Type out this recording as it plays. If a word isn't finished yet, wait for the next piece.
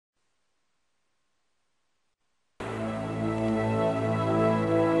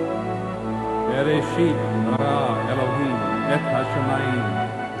Bereshit bara Elohim et hashamayim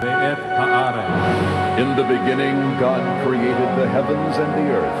ve'et ha'areh. In the beginning, God created the heavens and the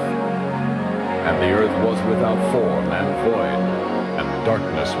earth was without form and void, and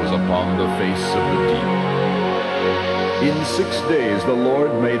darkness was upon the face of the deep. In 6 days the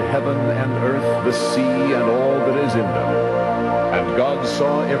Lord made heaven and earth, the sea, and all that is in them. And God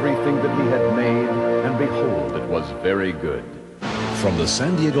saw everything that he had made, and behold, it was very good. From the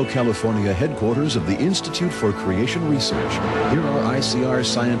San Diego, California headquarters of the Institute for Creation Research, here are ICR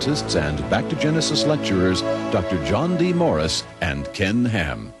scientists and Back to Genesis lecturers, Dr. John D. Morris and Ken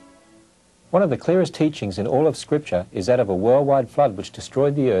Ham. One of the clearest teachings in all of Scripture is that of a worldwide flood which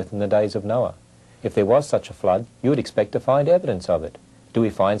destroyed the earth in the days of Noah. If there was such a flood, you would expect to find evidence of it. Do we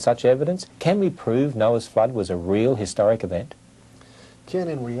find such evidence? Can we prove Noah's flood was a real historic event? Ken,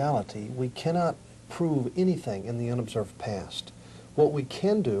 in reality, we cannot prove anything in the unobserved past. What we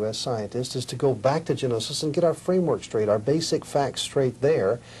can do as scientists is to go back to Genesis and get our framework straight, our basic facts straight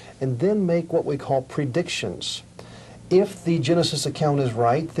there, and then make what we call predictions. If the Genesis account is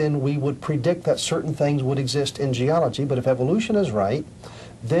right, then we would predict that certain things would exist in geology, but if evolution is right,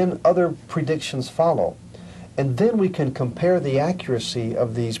 then other predictions follow. And then we can compare the accuracy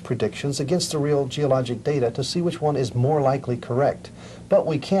of these predictions against the real geologic data to see which one is more likely correct. But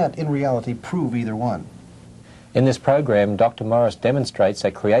we can't, in reality, prove either one. In this program, Dr. Morris demonstrates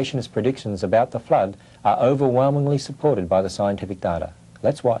that creationist predictions about the flood are overwhelmingly supported by the scientific data.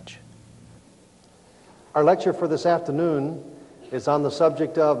 Let's watch. Our lecture for this afternoon is on the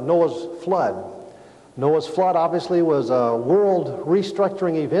subject of Noah's flood. Noah's flood obviously was a world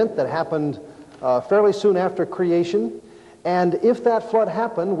restructuring event that happened fairly soon after creation, and if that flood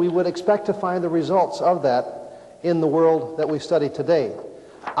happened, we would expect to find the results of that in the world that we study today.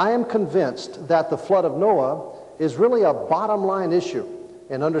 I am convinced that the flood of Noah is really a bottom line issue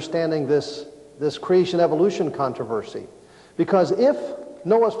in understanding this creation evolution controversy, because if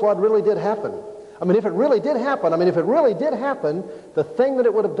Noah's flood really did happen, if it really did happen, the thing that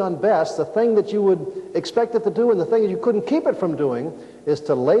it would have done best, the thing that you would expect it to do, and the thing that you couldn't keep it from doing, is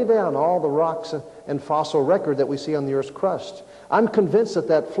to lay down all the rocks and fossil record that we see on the Earth's crust. I'm convinced that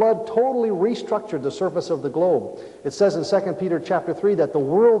that flood totally restructured the surface of the globe. It says in 2 Peter chapter 3 that the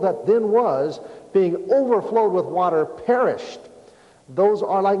world that then was, being overflowed with water, perished. Those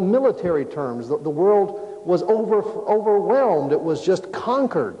are like military terms. The world was overwhelmed. It was just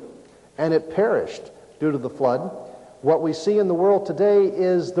conquered. And it perished due to the flood. What we see in the world today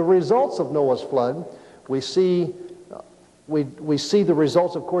is the results of Noah's flood. We see the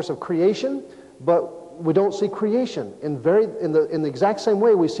results, of course, of creation, but we don't see creation. In the exact same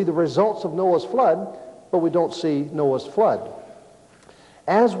way, we see the results of Noah's flood, but we don't see Noah's flood.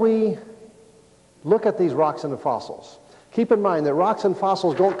 As we look at these rocks and the fossils, keep in mind that rocks and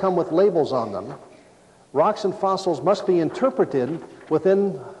fossils don't come with labels on them. Rocks and fossils must be interpreted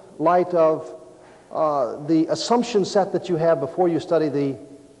within light of the assumption set that you have before you study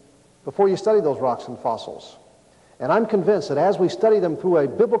those rocks and fossils. And I'm convinced that as we study them through a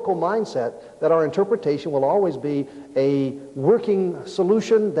biblical mindset, that our interpretation will always be a working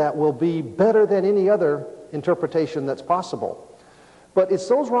solution that will be better than any other interpretation that's possible. But it's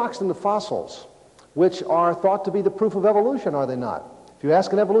those rocks and the fossils which are thought to be the proof of evolution, are they not? If you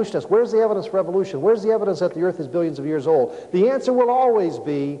ask an evolutionist, where's the evidence for evolution? Where's the evidence that the Earth is billions of years old? The answer will always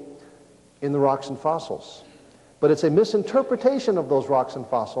be in the rocks and fossils. But it's a misinterpretation of those rocks and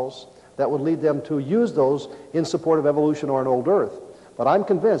fossils that would lead them to use those in support of evolution or an old Earth. But I'm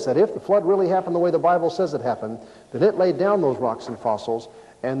convinced that if the flood really happened the way the Bible says it happened, then it laid down those rocks and fossils,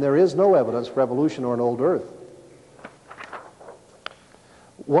 and there is no evidence for evolution or an old Earth.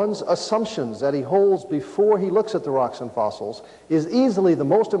 One's assumptions that he holds before he looks at the rocks and fossils is easily the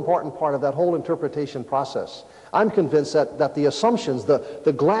most important part of that whole interpretation process. I'm convinced that the assumptions,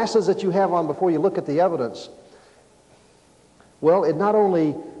 the glasses that you have on before you look at the evidence, well, it not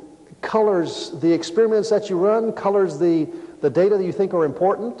only colors the experiments that you run, colors the data that you think are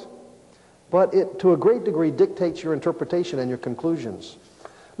important, but it, to a great degree, dictates your interpretation and your conclusions.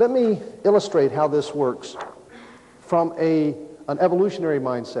 Let me illustrate how this works from an evolutionary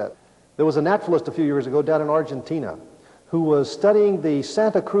mindset. There was a naturalist a few years ago down in Argentina who was studying the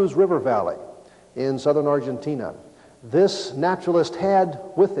Santa Cruz River Valley in southern Argentina. This naturalist had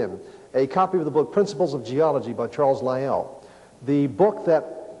with him a copy of the book Principles of Geology by Charles Lyell, the book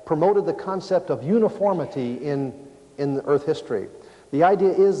that promoted the concept of uniformity in Earth history. The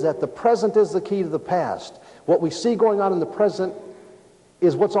idea is that the present is the key to the past. What we see going on in the present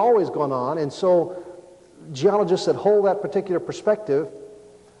is what's always gone on, and so geologists that hold that particular perspective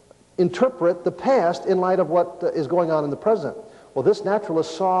interpret the past in light of what is going on in the present. Well, this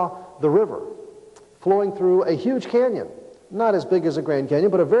naturalist saw the river, flowing through a huge canyon, not as big as the Grand Canyon,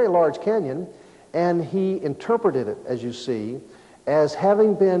 but a very large canyon, and he interpreted it, as you see, as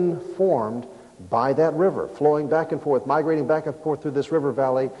having been formed by that river, flowing back and forth, migrating back and forth through this river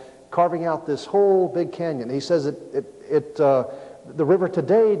valley, carving out this whole big canyon. He says the river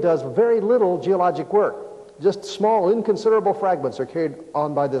today does very little geologic work. Just small, inconsiderable fragments are carried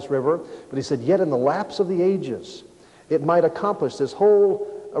on by this river. But he said, yet in the lapse of the ages, it might accomplish this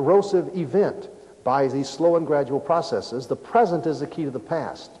whole erosive event by these slow and gradual processes. The present is the key to the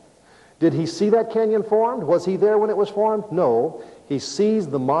past. Did he see that canyon formed? Was he there when it was formed? No. He sees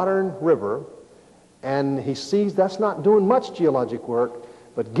the modern river, and he sees that's not doing much geologic work,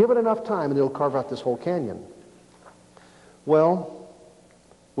 but give it enough time and it'll carve out this whole canyon. Well,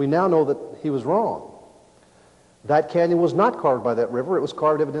 we now know that he was wrong. That canyon was not carved by that river. It was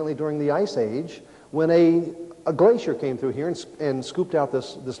carved evidently during the Ice Age when a glacier came through here and scooped out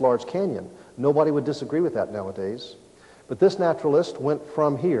this large canyon. Nobody would disagree with that nowadays. But this naturalist went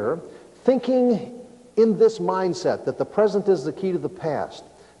from here thinking in this mindset that the present is the key to the past.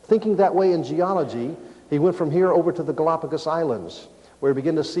 Thinking that way in geology, he went from here over to the Galapagos Islands, where he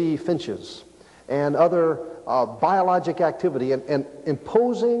began to see finches and other biologic activity and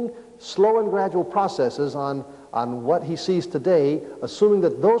imposing slow and gradual processes on what he sees today, assuming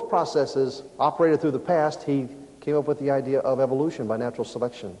that those processes operated through the past. He came up with the idea of evolution by natural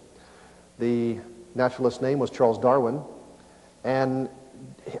selection. The naturalist's name was Charles Darwin, and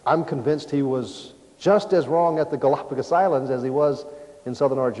I'm convinced he was just as wrong at the Galapagos Islands as he was in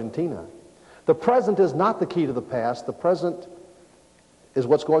southern Argentina. The present is not the key to the past. The present is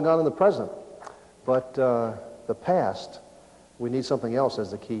what's going on in the present. But the past, we need something else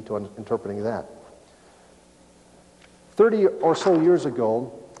as the key to interpreting that. 30 or so years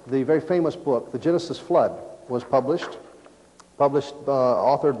ago, the very famous book, The Genesis Flood, was published,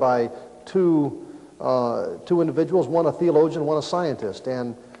 authored by two individuals, one a theologian, one a scientist,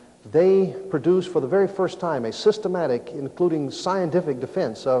 and they produced for the very first time a systematic, including scientific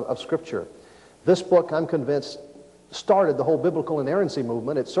defense of Scripture. This book, I'm convinced, started the whole biblical inerrancy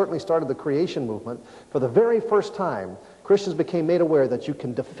movement. It certainly started the creation movement. For the very first time, Christians became made aware that you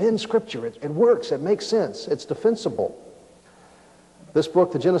can defend Scripture. It works, it makes sense, it's defensible. This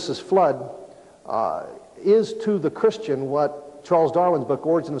book, The Genesis Flood, is to the Christian what Charles Darwin's book,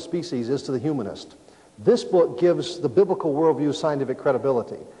 Origin of Species, is to the humanist. This book gives the biblical worldview scientific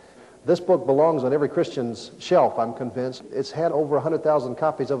credibility. This book belongs on every Christian's shelf, I'm convinced. It's had over 100,000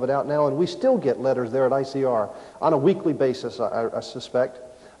 copies of it out now, and we still get letters there at ICR on a weekly basis, I suspect,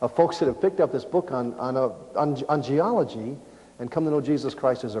 of folks that have picked up this book on geology and come to know Jesus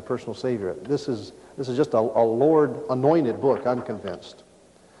Christ as their personal Savior. This is just a Lord-anointed book, I'm convinced.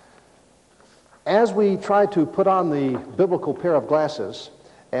 As we try to put on the biblical pair of glasses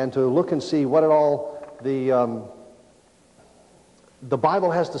and to look and see what it all the Bible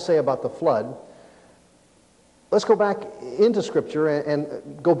has to say about the flood, let's go back into Scripture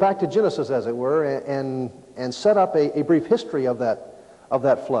and go back to Genesis, as it were, and set up a brief history of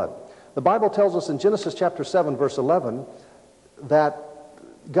that flood. The Bible tells us in Genesis chapter 7, verse 11, that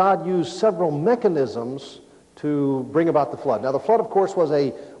God used several mechanisms to bring about the flood. Now, the flood, of course, was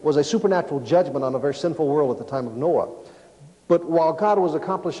a supernatural judgment on a very sinful world at the time of Noah. But while God was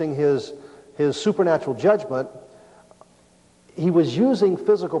accomplishing his supernatural judgment, he was using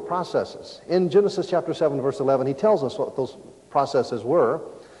physical processes. In Genesis chapter 7, verse 11, he tells us what those processes were.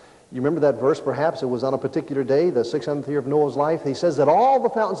 You remember that verse, perhaps? It was on a particular day, the 600th year of Noah's life. He says that all the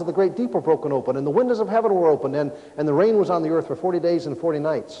fountains of the great deep were broken open, and the windows of heaven were opened, and the rain was on the earth for 40 days and 40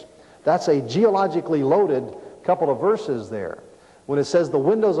 nights. That's a geologically loaded couple of verses there. When it says the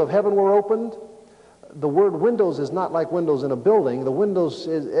windows of heaven were opened, the word windows is not like windows in a building. The windows,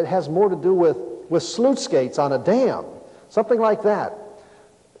 it has more to do with sluice gates on a dam. Something like that.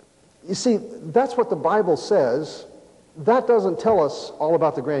 You see, that's what the Bible says. That doesn't tell us all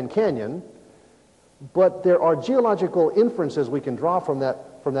about the Grand Canyon, but there are geological inferences we can draw from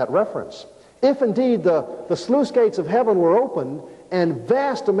that reference. If indeed the sluice gates of heaven were opened and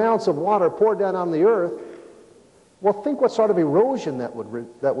vast amounts of water poured down on the earth, well, think what sort of erosion that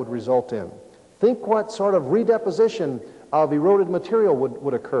would result in. Think what sort of redeposition of eroded material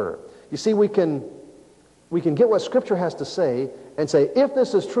would occur. You see, we can get what Scripture has to say and say, if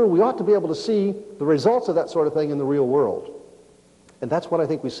this is true, we ought to be able to see the results of that sort of thing in the real world. And that's what I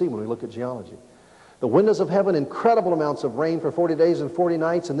think we see when we look at geology. The windows of heaven, incredible amounts of rain for 40 days and 40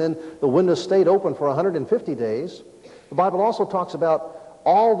 nights, and then the windows stayed open for 150 days. The Bible also talks about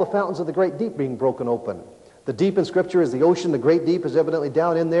all the fountains of the great deep being broken open. The deep in Scripture is the ocean. The great deep is evidently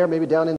down in there, maybe down in